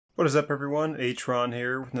What is up, everyone? ATRon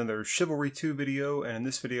here with another Chivalry 2 video, and in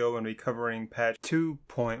this video I'm going to be covering patch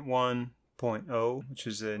 2.1.0, which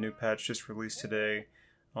is a new patch just released today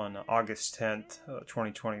on August 10th,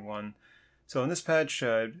 2021. So in this patch,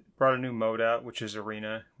 I brought a new mode out, which is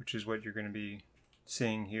Arena, which is what you're going to be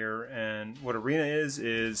seeing here. And what Arena is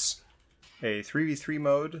a 3v3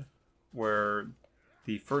 mode where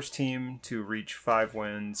the first team to reach 5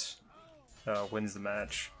 wins wins the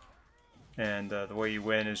match. And the way you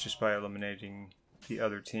win is just by eliminating the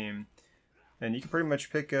other team. And you can pretty much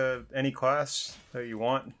pick any class that you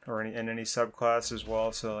want, or any subclass as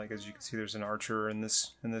well. So, like, as you can see, there's an archer in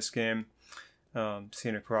this game.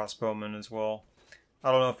 Seeing a crossbowman as well.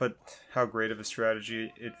 I don't know how great of a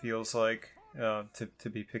strategy it feels like to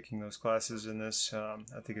be picking those classes in this. I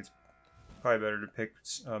think it's probably better to pick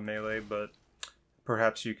melee, but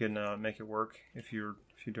perhaps you can make it work if you're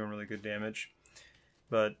doing really good damage.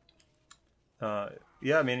 But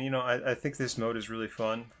yeah, I mean, I think this mode is really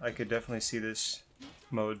fun. I could definitely see this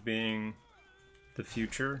mode being the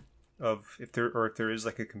future of, if there is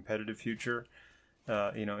like a competitive future,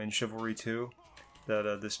 in Chivalry 2,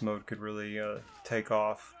 that this mode could really take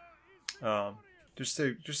off. Just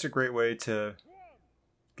a great way to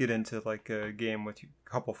get into like a game with a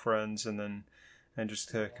couple friends and just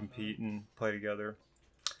to compete and play together.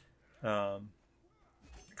 A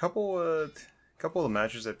couple of the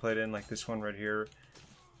matches I played in, like this one right here,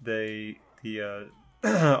 the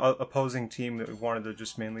opposing team that wanted to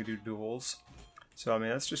just mainly do duels. So I mean,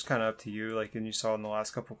 that's just kind of up to you. Like, and you saw in the last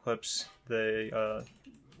couple clips, they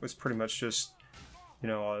was pretty much just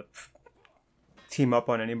team up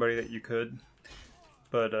on anybody that you could.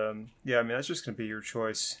 But yeah, I mean, that's just gonna be your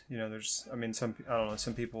choice. There's, I mean, some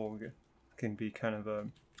people can be kind of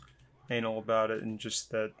anal about it and just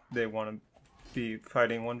that they want to be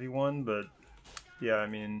fighting 1v1, but yeah, I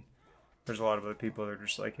mean, there's a lot of other people that are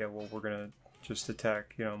just like, yeah, well, we're gonna just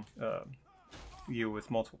attack, you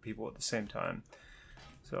with multiple people at the same time.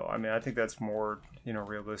 So, I mean, I think that's more,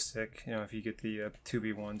 realistic. If you get the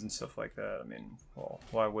 2v1s and stuff like that, I mean, well,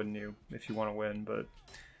 why wouldn't you if you want to win? But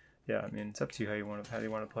yeah, I mean, it's up to you how you want to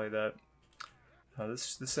play that.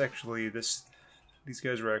 These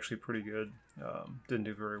guys were actually pretty good. Didn't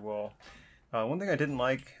do very well. One thing I didn't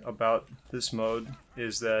like about this mode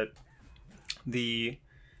is that the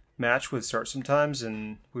match would start sometimes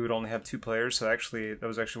and we would only have 2 players, so actually that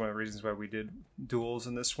was actually one of the reasons why we did duels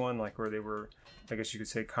in this one, like where they were, I guess you could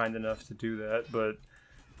say, kind enough to do that. But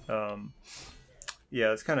yeah,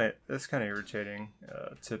 that's kind of irritating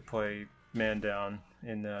to play man down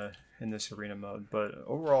in this arena mode. But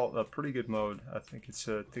overall, a pretty good mode. I think it's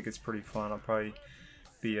pretty fun. I'll probably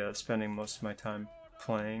be spending most of my time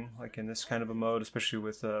playing like in this kind of a mode, especially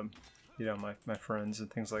with my friends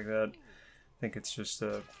and things like that. I think it's just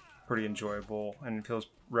pretty enjoyable and it feels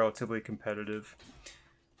relatively competitive.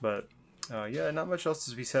 But yeah, not much else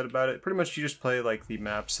to be said about it. Pretty much you just play like the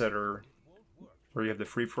maps that are where you have the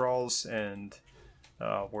free-for-alls and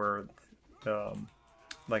where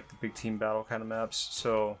like the big team battle kind of maps.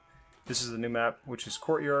 So this is the new map, which is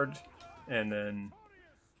Courtyard, and then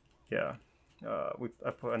yeah, I put,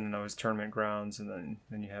 I don't know, his tournament grounds, and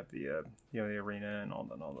then you have the the arena and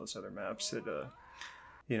all those other maps that are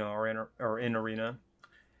in arena.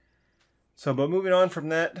 So, but moving on from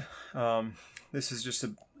that, this is just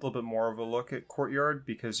a little bit more of a look at Courtyard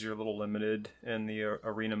because you're a little limited in the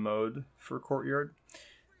arena mode for Courtyard.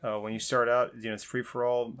 When you start out, it's free for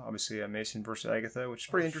all. Obviously, Mason versus Agatha, which is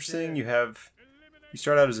pretty interesting. You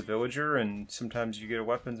start out as a villager, and sometimes you get a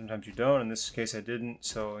weapon, sometimes you don't. In this case, I didn't,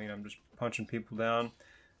 so I'm just punching people down.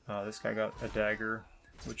 This guy got a dagger,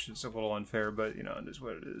 which is a little unfair, but it is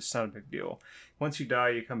what it is. It's not a big deal. Once you die,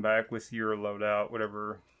 you come back with your loadout,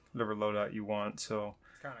 whatever loadout you want. So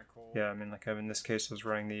it's kind of cool. Yeah, I mean, like in this case, I was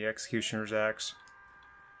running the Executioner's Axe.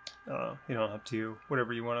 Up to you,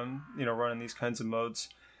 whatever you want to run in these kinds of modes.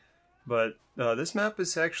 But this map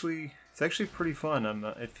is actually pretty fun.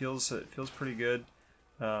 It feels pretty good.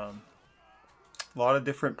 A lot of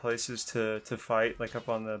different places to fight, like up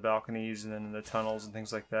on the balconies and then in the tunnels and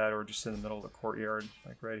things like that, or just in the middle of the courtyard,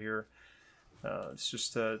 like right here. It's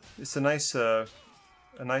just it's a nice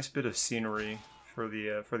bit of scenery for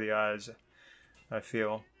the eyes, I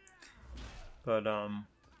feel. But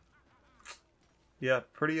yeah,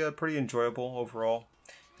 pretty enjoyable overall.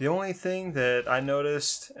 The only thing that I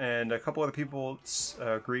noticed, and a couple other people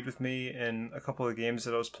agreed with me in a couple of the games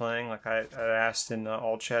that I was playing, like I asked in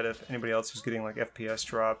all chat if anybody else was getting like FPS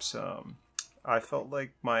drops. I felt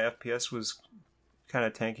like my FPS was kind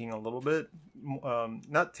of tanking a little bit.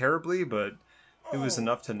 Not terribly, but it was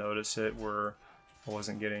enough to notice it, where I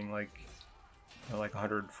wasn't getting like like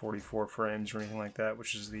 144 frames or anything like that,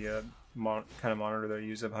 which is the kind of monitor that I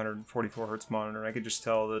use, a 144 hertz monitor. I could just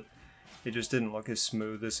tell that it just didn't look as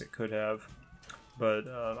smooth as it could have. But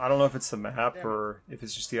I don't know if it's the map or if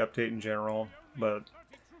it's just the update in general. But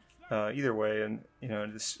either way, and you know,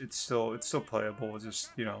 it's still playable. It's just,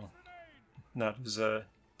 you know, not as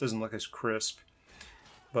doesn't look as crisp.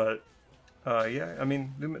 But yeah, I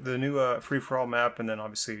mean, the new free-for-all map, and then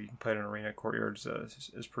obviously you can play it in Arena. Courtyard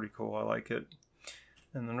is pretty cool. I like it.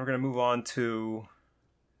 And then we're going to move on to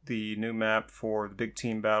the new map for the big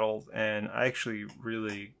team battle, and I actually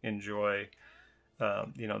really enjoy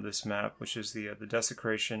you know, this map, which is the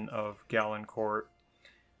Desecration of Galencourt.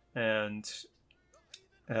 And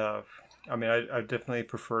I mean, I definitely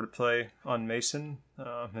prefer to play on Mason,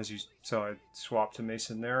 so I swapped to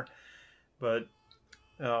Mason there. But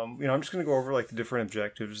you know, I'm just going to go over like the different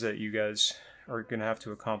objectives that you guys are going to have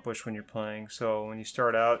to accomplish when you're playing. So when you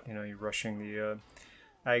start out, you know, you're rushing the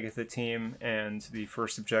Agatha team, and the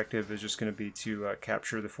first objective is just going to be to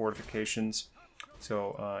capture the fortifications.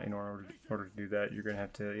 So in order to do that, you're going to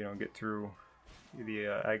have to, you know, get through the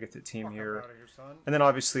Agatha team here. And then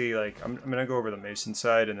obviously, like, I'm going to go over the Mason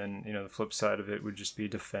side, and then, you know, the flip side of it would just be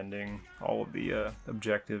defending all of the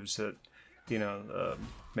objectives that, you know,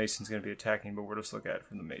 Mason's going to be attacking, but we'll just look at it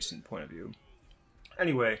from the Mason point of view.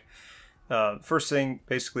 Anyway, first thing,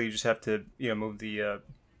 basically, you just have to, you know, move the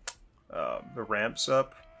ramps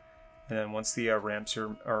up, and then once the ramps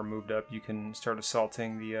are moved up, you can start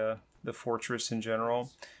assaulting the fortress in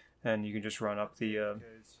general, and you can just run up the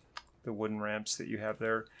wooden ramps that you have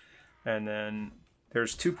there. And then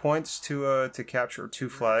there's 2 points to capture, 2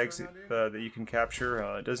 flags that you can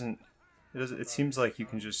capture. It seems like you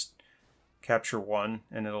can just capture one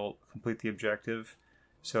and it'll complete the objective,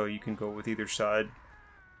 so you can go with either side.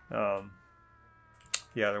 Yeah,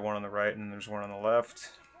 there's one on the right and there's one on the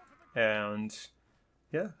left. And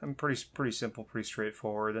yeah, I'm pretty simple, pretty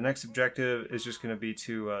straightforward. The next objective is just going to be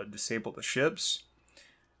to disable the ships,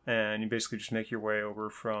 and you basically just make your way over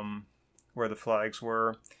from where the flags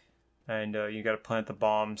were, and you got to plant the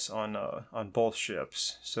bombs on both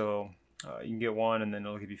ships. So you can get one, and then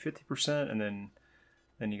it'll give you 50%, and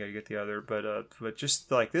then you got to get the other. But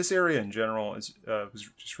just like this area in general was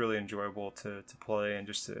just really enjoyable to play and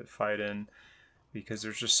just to fight in, because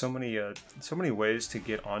there's just so many ways to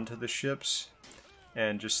get onto the ships,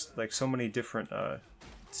 and just like so many different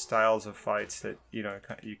styles of fights that, you know,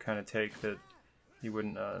 you kind of take that you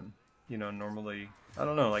wouldn't you know, normally. I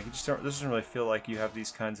don't know, like, it just doesn't really feel like you have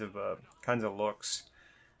these kinds of looks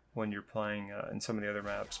when you're playing in some of the other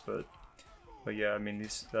maps. But yeah, I mean,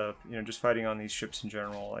 these you know, just fighting on these ships in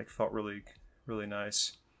general, like, felt really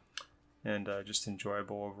nice and just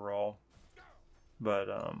enjoyable overall. But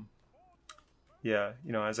yeah,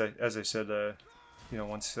 you know, as I said, you know,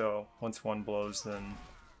 once one blows, then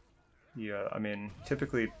yeah, I mean,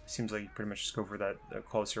 typically it seems like you pretty much just go for that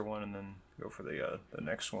closer one and then go for the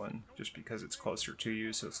next one, just because it's closer to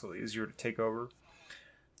you, so it's a little easier to take over.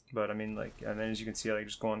 But I mean, like, and then as you can see, like,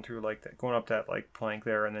 just going through like that, going up that like plank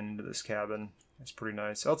there and then into this cabin, it's pretty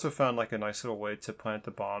nice. I also found like a nice little way to plant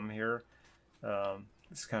the bomb here.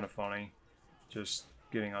 It's kind of funny, just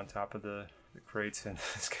getting on top of the crates, and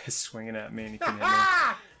this guy's swinging at me and he can hit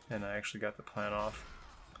me, and I actually got the plant off.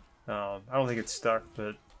 I don't think it's stuck,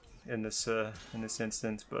 but in this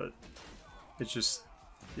instance, but it's just,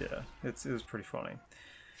 yeah, it was pretty funny.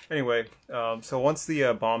 Anyway, so once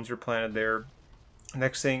the bombs are planted there,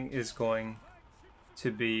 next thing is going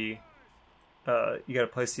to be you got to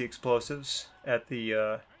place the explosives at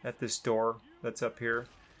this door that's up here.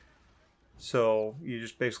 So you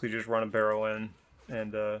just basically just run a barrel in,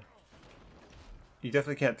 and you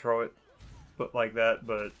definitely can't throw it, but like that.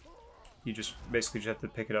 But you just basically just have to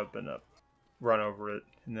pick it up and run over it,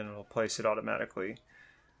 and then it'll place it automatically.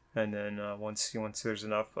 And then once there's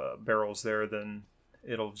enough barrels there, then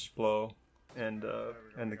it'll just blow, and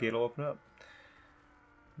the gate will open up.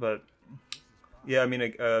 But yeah, I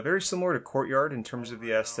mean, very similar to Courtyard in terms of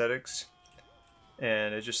the aesthetics,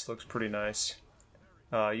 and it just looks pretty nice.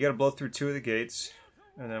 You got to blow through 2 of the gates,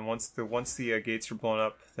 and then once the gates are blown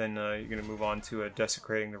up, then you're going to move on to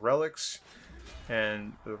desecrating the relics,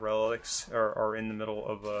 and the relics are in the middle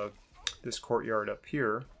of this courtyard up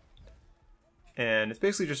here. And it's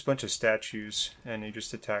basically just a bunch of statues, and you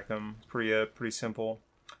just attack them. Pretty simple,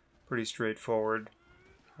 pretty straightforward.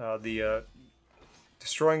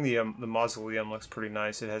 Destroying the mausoleum looks pretty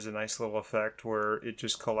nice. It has a nice little effect where it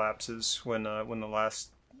just collapses when the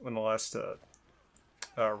last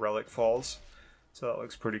relic falls. So that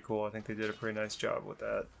looks pretty cool. I think they did a pretty nice job with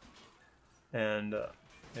that. And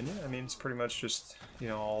yeah, I mean, it's pretty much just, you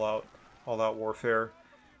know, all out warfare.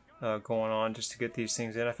 going on just to get these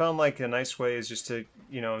things in. I found like a nice way is just to,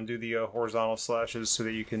 you know, do the horizontal slashes so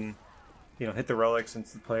that you can, you know, hit the relics and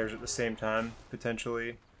the players at the same time,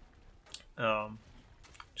 potentially.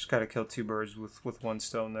 Just gotta kill two birds with one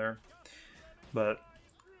stone there. But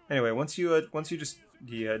anyway, once you just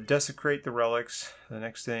desecrate the relics, the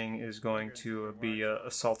next thing is going to be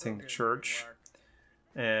assaulting the church,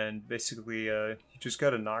 and basically you just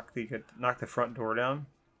gotta knock the front door down.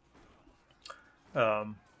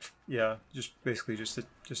 Yeah, just basically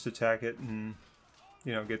just attack it and,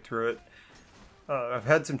 you know, get through it. I've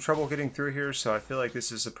had some trouble getting through here, so I feel like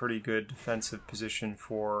this is a pretty good defensive position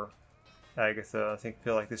for Agatha. I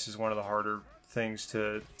feel like this is one of the harder things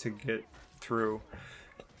to get through.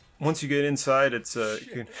 Once you get inside, it's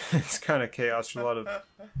kind of chaos. There's a lot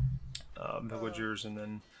of villagers, and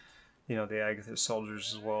then, you know, the Agatha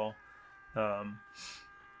soldiers as well. I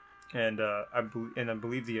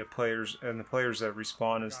believe the players that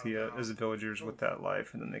respawn as the villagers with that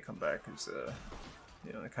life, and then they come back as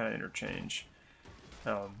you know, they kind of interchange.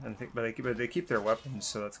 But they keep their weapons,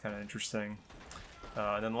 so that's kind of interesting.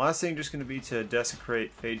 And then the last thing just going to be to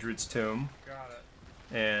desecrate Phaedrad's tomb. Got it.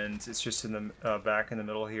 And it's just in the back in the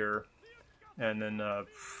middle here. And then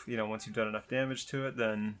you know, once you've done enough damage to it,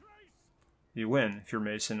 then you win if you're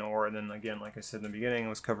Mason. Or, and then again, like I said in the beginning, I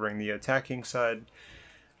was covering the attacking side.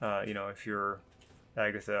 You know, if you're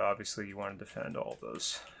Agatha, obviously you want to defend all of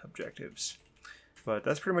those objectives. But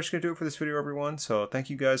that's pretty much going to do it for this video, everyone. So thank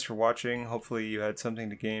you guys for watching. Hopefully you had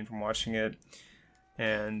something to gain from watching it.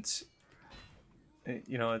 And,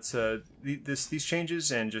 you know, it's these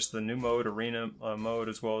changes and just the new mode, arena mode,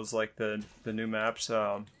 as well as like the new maps.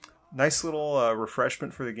 Nice little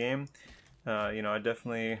refreshment for the game. You know, I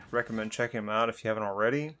definitely recommend checking them out if you haven't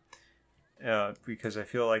already. Because I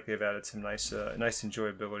feel like they've added some nice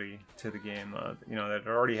enjoyability to the game, you know, that it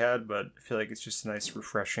already had, but I feel like it's just a nice,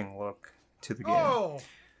 refreshing look to the game. Oh!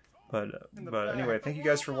 But anyway, thank you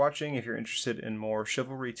guys for watching. If you're interested in more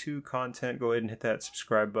Chivalry 2 content, go ahead and hit that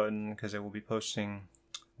subscribe button, because I will be posting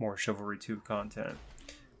more Chivalry 2 content.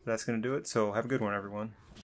 That's going to do it, so have a good one, everyone.